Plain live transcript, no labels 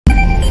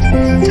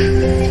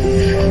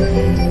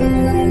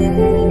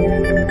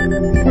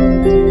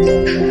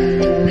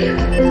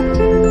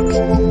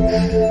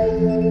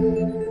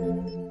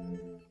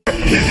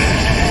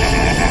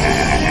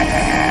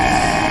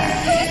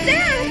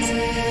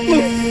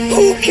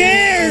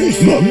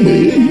Let's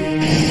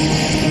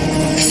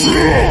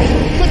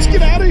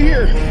get out of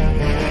here!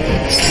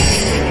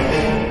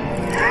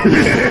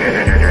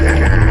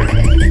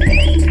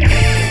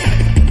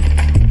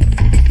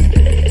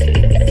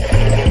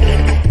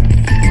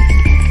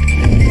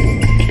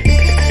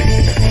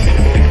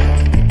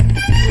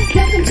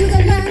 Welcome to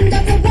the land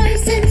of the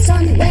rising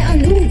sun, where a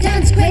new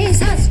dance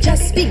craze has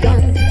just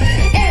begun.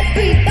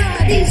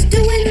 Everybody's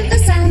doing the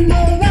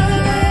samurai.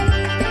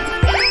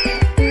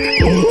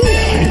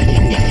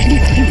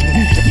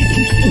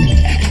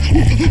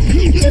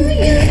 Do you do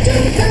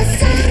the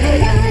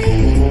samurai?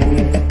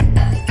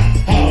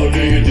 How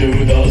do you do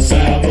the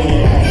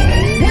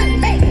samurai? One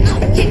leg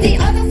up, keep the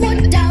other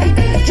foot down.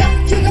 Drop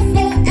to the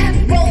floor and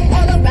roll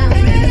all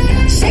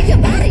around. Shake your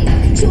body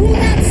to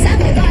that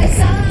samurai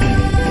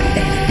sound.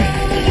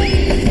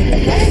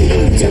 When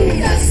you do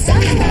the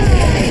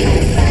samurai,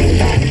 you'll find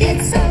that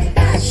it's a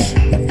bash.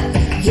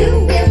 You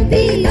will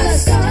be a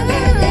star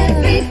at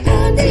every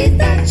party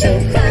that you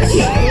crash.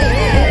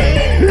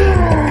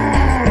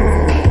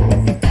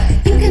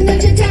 You can learn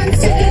to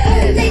dance if you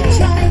only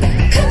try.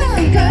 Come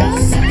on,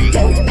 girls,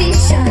 don't be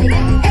shy.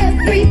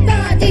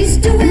 Everybody's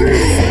doing the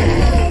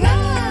samurai.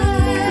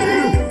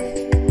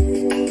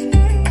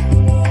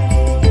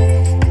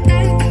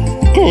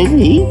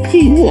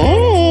 Konnichiwa.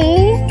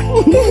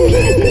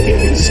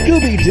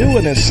 Scooby-Doo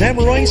and the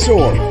Samurai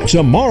Sword.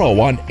 Tomorrow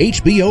on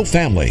HBO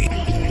Family.